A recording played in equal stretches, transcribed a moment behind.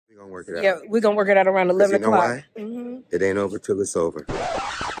We're gonna work it out. Yeah, we're gonna work it out around 11 o'clock. You know why? It ain't over till it's over.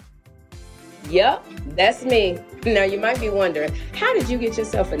 Yep, that's me. Now you might be wondering, how did you get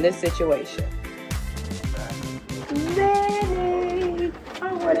yourself in this situation? Lenny,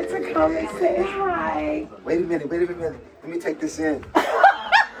 I wanted to come and say hi. Wait a minute. Let me take this in.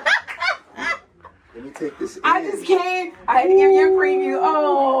 Let me take this in. I just came. I had to give you a preview.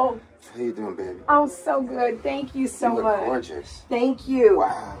 Oh. How you doing, baby? I'm so good. Thank you so You look much. gorgeous. Thank you.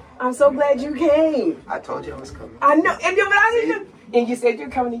 Wow. I'm so glad you came. I told you I was coming. I know, but I didn't. And you said you're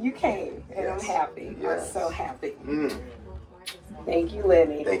coming and you came. And Yes. I'm happy. Yes. I'm so happy. Thank you,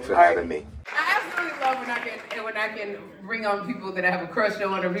 Lenny. Thanks for having me. I absolutely love when I can bring on people that I have a crush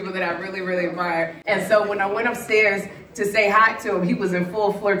on or people that I really, really admire. And so when I went upstairs to say hi to him, he was in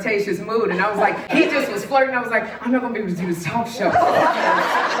full flirtatious mood. And I was like, he just was flirting. I was like, I'm not going to be able to do this talk show.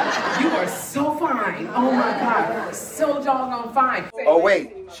 You are so fine. Oh my God. You are so doggone fine. Oh,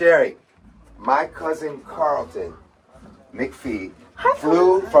 wait, Sherri. My cousin Carlton McPhee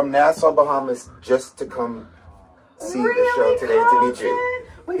flew from Nassau, Bahamas just to come see the show today to meet you.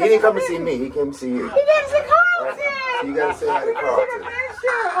 He didn't come to see me. He came to see you. He came to see Carlton. You gotta say hi to Carlton.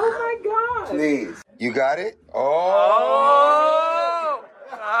 Oh my God. Please. You got it? Oh!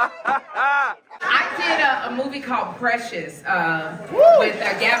 I did a movie called Precious with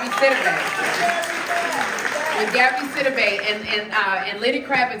Gabby Sidibe. With Gabby Sidibe and Lenny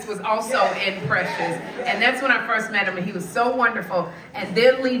Kravitz was also in Precious. And that's when I first met him, and he was so wonderful. And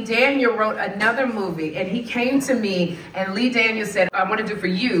then Lee Daniel wrote another movie, and he came to me, and Lee Daniel said, I want to do for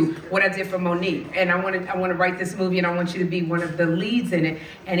you what I did for Monique. And I want to write this movie, and I want you to be one of the leads in it,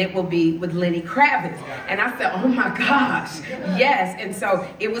 and it will be with Lenny Kravitz. And I said, oh my gosh, yes. And so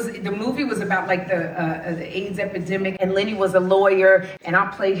the movie was about like the AIDS epidemic, and Lenny was a lawyer, and I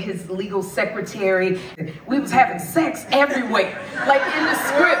played his legal secretary. We was having sex everywhere, like in the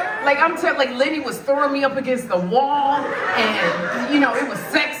script. Like like Lenny was throwing me up against the wall, and you know, it was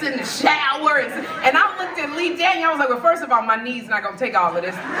sex in the shower. And I looked at Lee Daniel, I was like, well, first of all, my knees not gonna take all of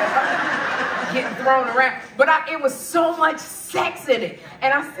this getting thrown around. But it was so much sex in it.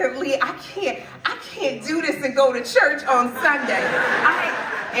 And I said, Lee, I can't do this and go to church on Sunday.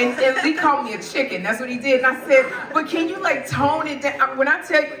 And Lee called me a chicken. That's what he did. And I said, but can you like tone it down? When I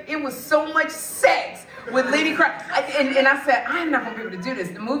tell you, it was so much sex with Lenny Kravitz. And I said, I'm not going to be able to do this.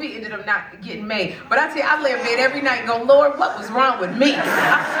 The movie ended up not getting made. But I tell you, I lay in bed every night and go, Lord, what was wrong with me?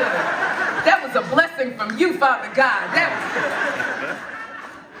 That was a blessing from you, Father God.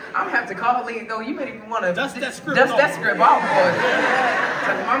 I'm going to have to call Lee and go, you may even want to dust that script off, boy.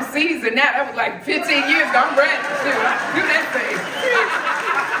 I'm seasoned now. That was like 15 years ago. I'm ready to do that thing.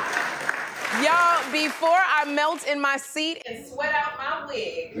 Y'all, before I melt in my seat and sweat out my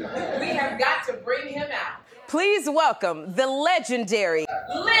wig, we have got to bring him out. Please welcome the legendary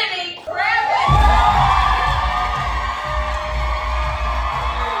Lenny Kravitz.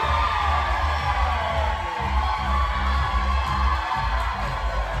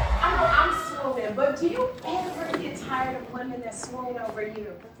 But do you ever get tired of women that swoon over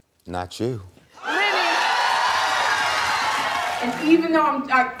you? Not you. Lenny. And even though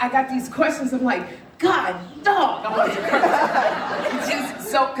I got these questions, I'm like, God, dog, I'm about to curse. Just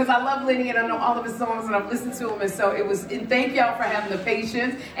so, because I love Lenny and I know all of his songs and I've listened to him, and so it was, and thank y'all for having the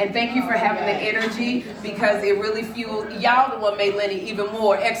patience, and thank you for having the energy, because it really fueled, y'all the one made Lenny even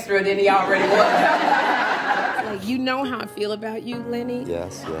more extra than he already was. Like, you know how I feel about you, Lenny?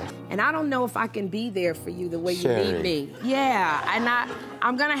 Yes, yes. And I don't know if I can be there for you the way you Sherri. need me. Yeah, and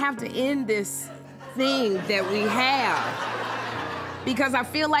I'm gonna have to end this thing that we have. Because I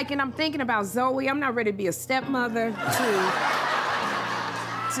feel like, and I'm thinking about Zoe, I'm not ready to be a stepmother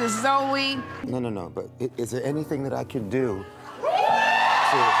to Zoe. No, but is there anything that I can do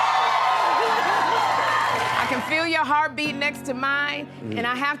I can feel your heartbeat next to mine, and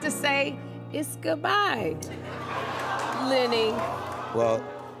I have to say, it's goodbye, Lenny. Well,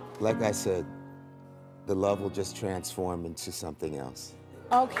 like I said, the love will just transform into something else.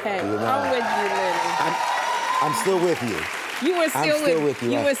 Okay, You know, I'm with you, Lenny. I'm still with you. You were still, I'm still with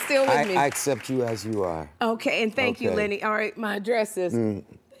you. You were still with me. I accept you as you are. Okay, and thank you, Lenny. All right, my address is... Okay. Lenny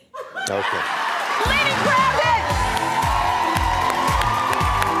Kravitz!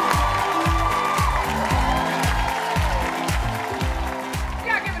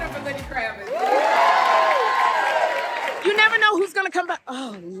 Y'all give it up for Lenny Kravitz. You never know who's gonna come back.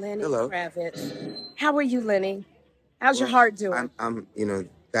 Oh, Lenny Kravitz. How are you, Lenny? How's your heart doing? I'm, you know,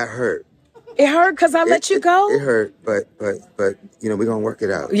 that hurt. It hurt because I let you go? It hurt, but you know, we're going to work it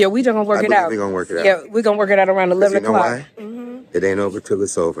out. Yeah, we're going to work it out. We're going to work it out. Yeah, we're going to work it out around 11 o'clock. You know why? It ain't over till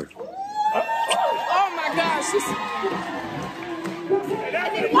it's over. Oh, my gosh.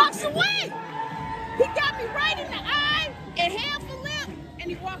 What walks away. He got me right in the eye and half a lip, and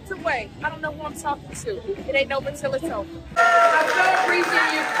he walked away. I don't know who I'm talking to. It ain't over till it's over. I so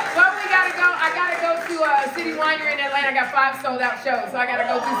appreciate you. Well, we gotta go. I gotta go to City Winery in Atlanta. I got 5 sold out shows, so I gotta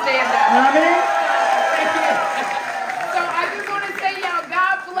go do stand-up. You know what I mean? Thank you.